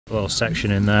little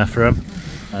section in there for him.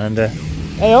 And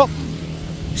hey up!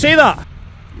 See that?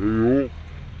 Hey up!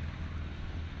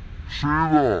 See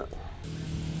that?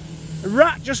 A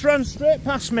rat just ran straight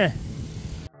past me.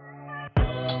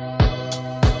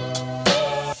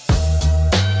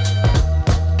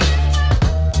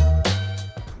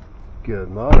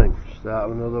 Good morning. Start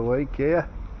of another week here.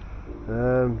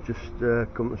 Just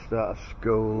come to start of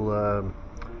school.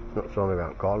 It's only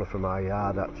around the corner from my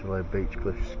yard actually,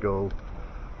 Beachcliff School.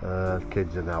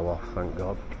 Kids are now off, thank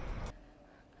God.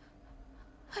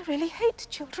 I really hate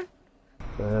children.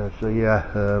 So yeah,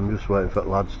 I'm just waiting for the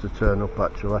lads to turn up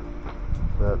actually.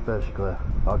 Basically,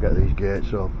 I'll get these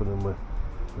gates open and we're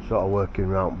sort of working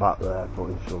round back there,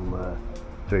 putting some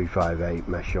 358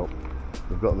 mesh up.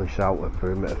 We've got this outer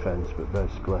perimeter fence, but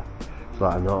basically it's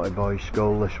like a naughty boys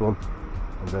school, this one.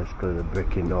 And basically they're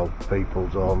bricking all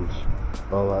people's homes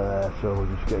over there, so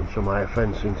we're just getting some higher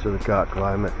fencing so they can't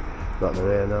climb it. But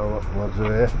they're here now, look, the lads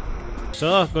are here.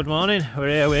 So, good morning, we're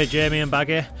here with Jamie and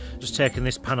Baggy, just taking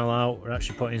this panel out. We're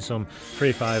actually putting some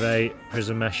 358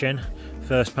 prism mesh in.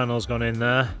 First panel's gone in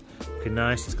there, looking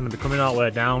nice. It's going to be coming all the way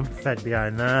down, fed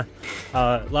behind there.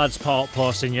 Lads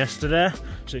posting yesterday,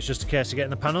 so it's just a case of getting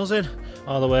the panels in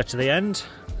all the way to the end.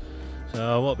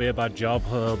 So it won't be a bad job,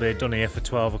 we'll be done here for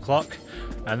 12 o'clock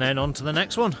and then on to the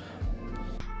next one.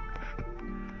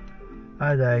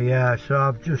 Hi there, yeah, so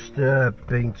I've just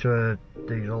been to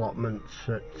these allotments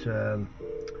at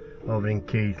over in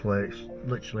Keighley. It's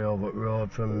literally over the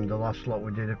road from the last lot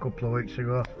we did a couple of weeks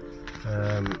ago.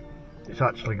 It's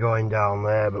actually going down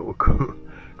there, but we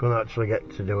couldn't actually get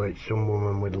to do it. Some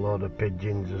woman with a load of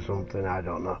pigeons or something, I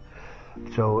don't know.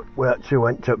 So we actually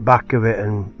went to the back of it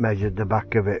and measured the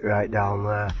back of it right down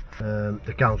there.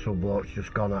 The council block's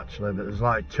just gone actually, but there's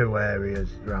like two areas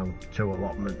around, two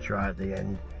allotments right at the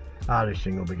end. Hardest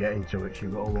thing will be getting to it, so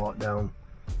you've got to walk down,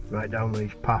 right down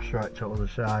these paths right to the other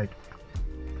side.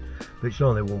 But it's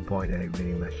only 1.8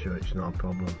 metres, so it's not a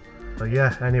problem. So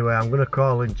yeah, anyway, I'm going to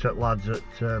call into the lads at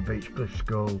Beachcliff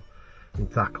School in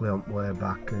Thackley on the way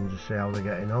back and just see how they're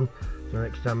getting on. So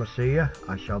next time I see you,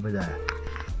 I shall be there.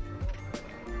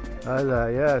 Hi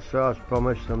there, yeah, so as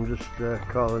promised, I'm just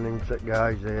calling into the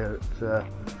guys here at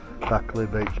Thackley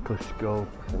Beachcliff School.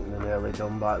 I think they're nearly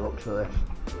done by the looks of this.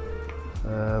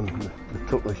 They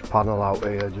took this panel out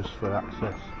here just for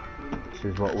access. This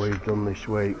is what we've done this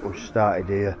week. We started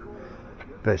here.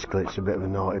 Basically it's a bit of a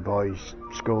naughty boys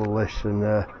school this,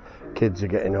 and kids are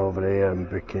getting over here and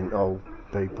bricking old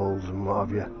peoples and what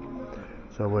have you.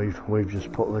 So we've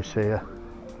just put this here.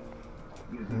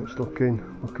 And it's looking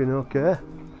okay.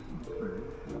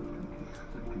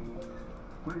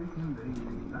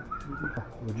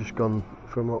 We've just gone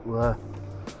from up there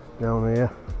down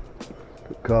here,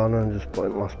 the corner, and just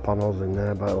putting last panels in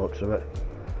there by the looks of it.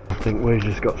 I think we've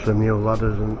just got some new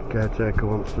ladders and caretaker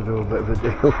wants to do a bit of a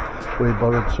deal. We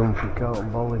borrowed some from Carlton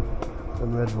Bowling,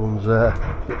 and red ones there,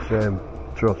 the same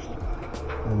trust.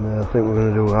 And I think we're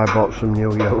going to do, I bought some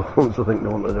new yellow ones, I think they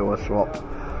want to do a swap.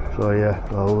 So yeah,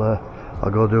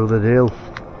 I'll go do the deal.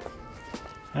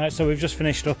 Alright, so we've just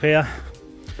finished up here.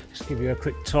 Just give you a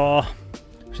quick tour.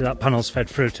 See that panel's fed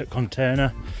through to the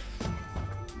container.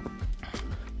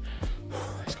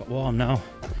 It's got warm now.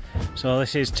 So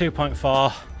this is 2.4,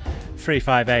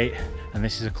 358, and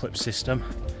this is a clip system.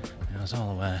 It goes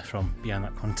all the way from behind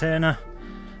that container,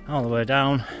 all the way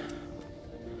down.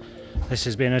 This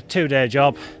has been a 2-day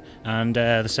job, and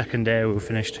the second day we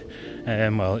finished,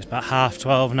 well, it's about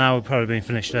 12:30 now. We've probably been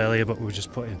finished earlier, but we were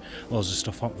just putting loads of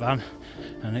stuff on the van,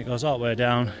 and it goes all the way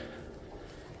down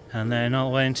and then all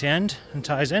the way into the end and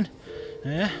ties in.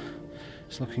 Yeah,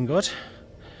 it's looking good.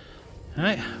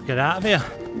 Right, get out of here.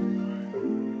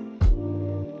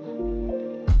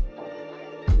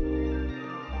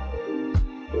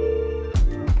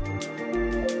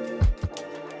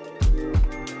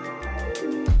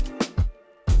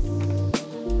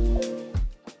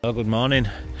 Oh, good morning.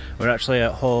 We're actually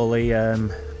at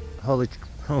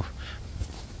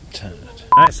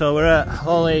Right, so we're at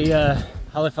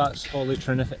Halifax Holy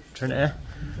Trinity. The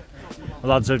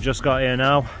lads have just got here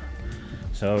now,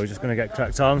 so we're just going to get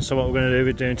cracked on. So what we're going to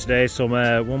be doing today is some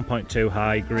 1.2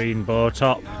 high green bow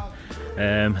top.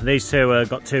 These two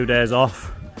got 2 days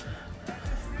off.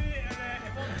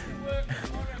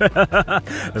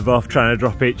 They're both trying to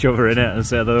drop each other in it and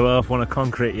say they both want a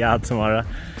concrete yard tomorrow.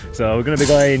 So we're going to be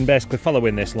going, basically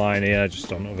following this line here,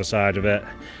 just on the other side of it,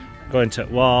 going to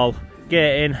the wall,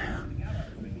 get in,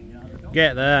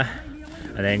 get there,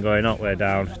 and then going up way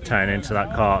down, tying into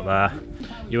that court there.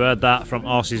 You heard that from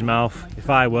horse's mouth. If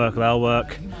I work, they'll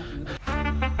work.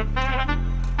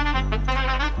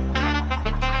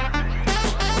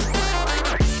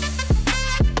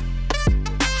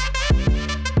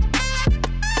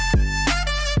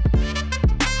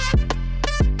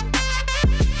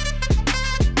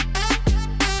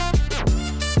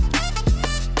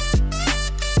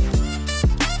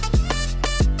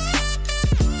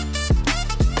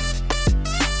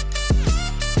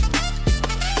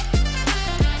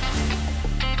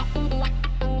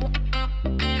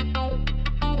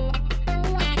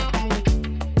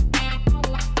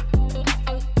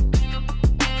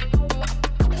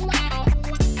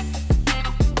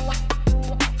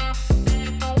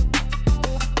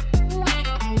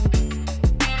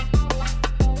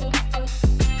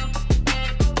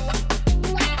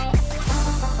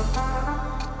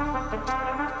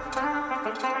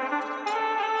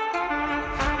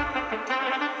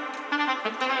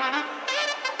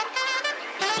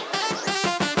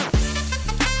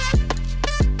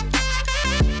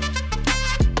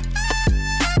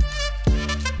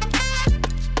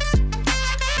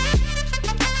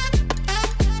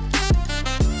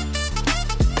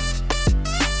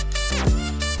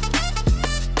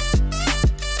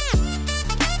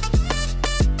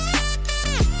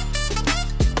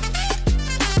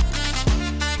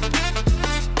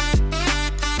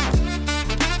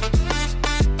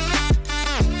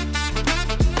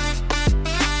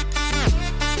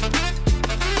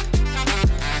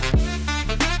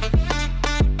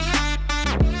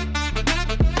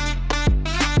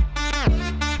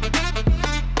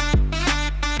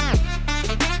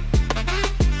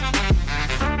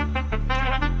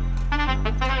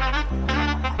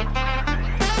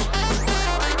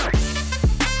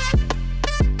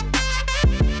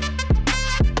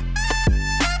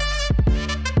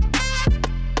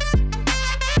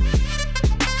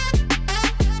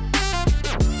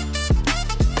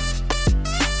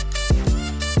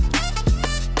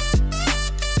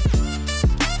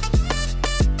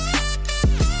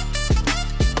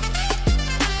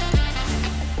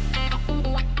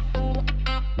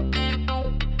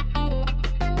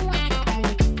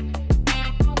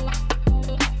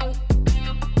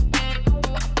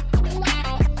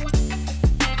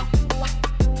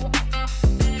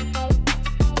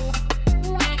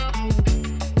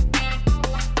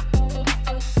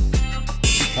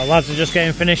 The lads are just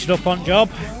getting finished up on job.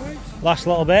 Last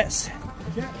little bits.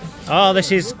 Oh,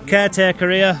 this is caretaker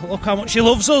here. Look how much he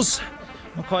loves us.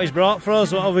 Look what he's brought for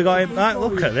us. What have we got in back?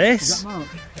 Look at this.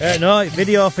 No, it's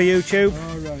video for YouTube.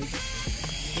 Alright.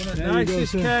 One of the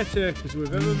nicest caretakers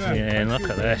we've ever met. Yeah, look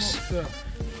at this.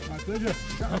 My pleasure.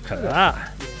 Look at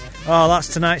that. Oh,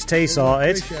 that's tonight's tea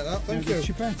sorted. Appreciate that, thank you.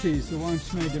 Chipettis, the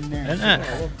ones made them now. Isn't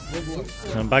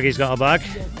it? And Baggy's got a bag.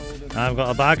 I've got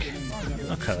a bag.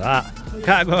 Look at that.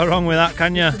 Can't go wrong with that,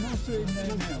 can you?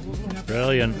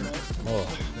 Brilliant. Oh.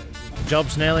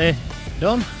 Job's nearly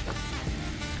done.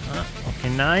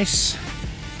 Looking nice.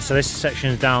 So this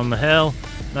section's down the hill.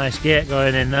 Nice gate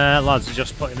going in there. Lads are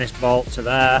just putting this bolt to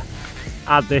there.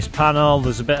 Add this panel.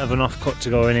 There's a bit of an offcut to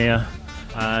go in here.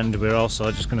 And we're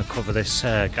also just going to cover this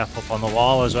gap up on the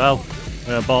wall as well.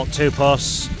 We're going to bolt 2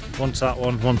 posts. One to that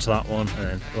one to that one. And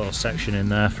then a little section in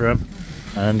there for them.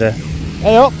 And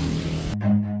hey up!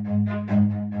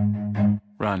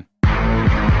 Run.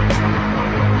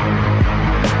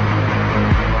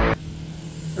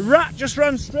 A rat just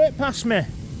ran straight past me.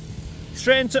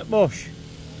 Straight into the bush.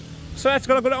 So I had to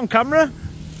go and put it on camera.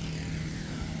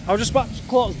 I was just about to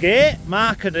close the gate.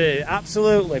 Mark had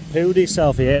absolutely pooed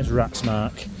himself. He hates rats,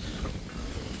 Mark.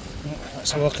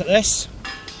 Let's have a look at this.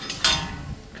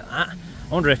 Look at that.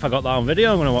 I wonder if I got that on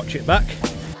video. I'm going to watch it back.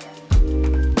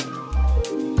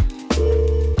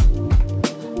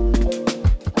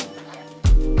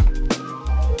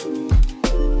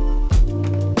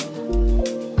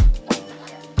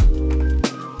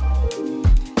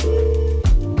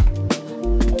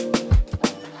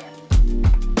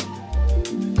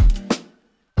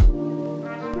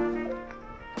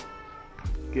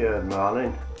 Good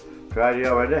morning. Friday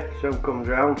already, sun comes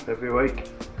round every week.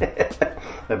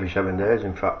 Every 7 days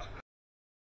in fact.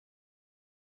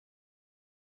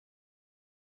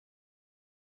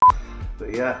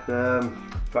 But yeah, in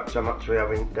fact I'm actually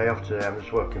having day off today. I'm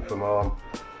just working from home.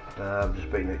 I've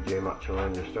just been at the gym actually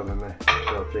and just having my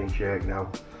protein shake now.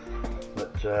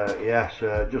 But yeah,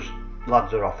 so just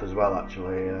lads are off as well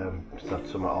actually. Just had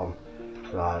some at home.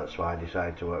 So that's why I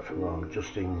decided to work from home.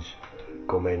 Justin's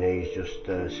come in, he's just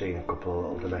seen a couple of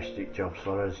little domestic jobs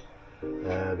for us,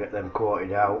 get them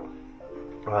quoted out,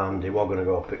 and he was going to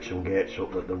go pick some gates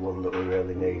up, but the one that we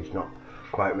really need is not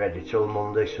quite ready till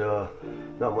Monday, so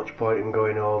not much point in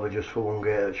going over just for one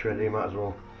gate that's ready. Might as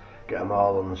well get them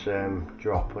all on the same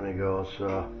drop when he goes,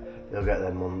 so he'll get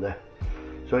them Monday.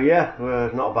 So yeah,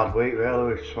 not a bad week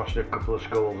really. We've smashed a couple of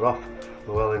schools off.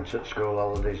 We're well into school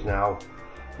holidays now.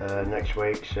 Next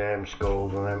week same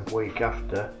schools, and then week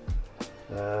after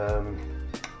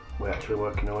we're actually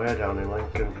working away down in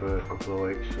Lincoln for a couple of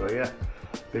weeks. So yeah,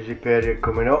 busy period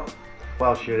coming up.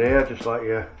 Whilst you're here, just like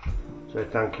you say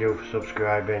thank you for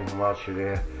subscribing, and whilst you're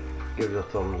here, give us a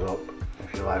thumbs up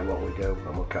if you like what we do,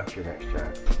 and we'll catch you next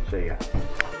time. See ya.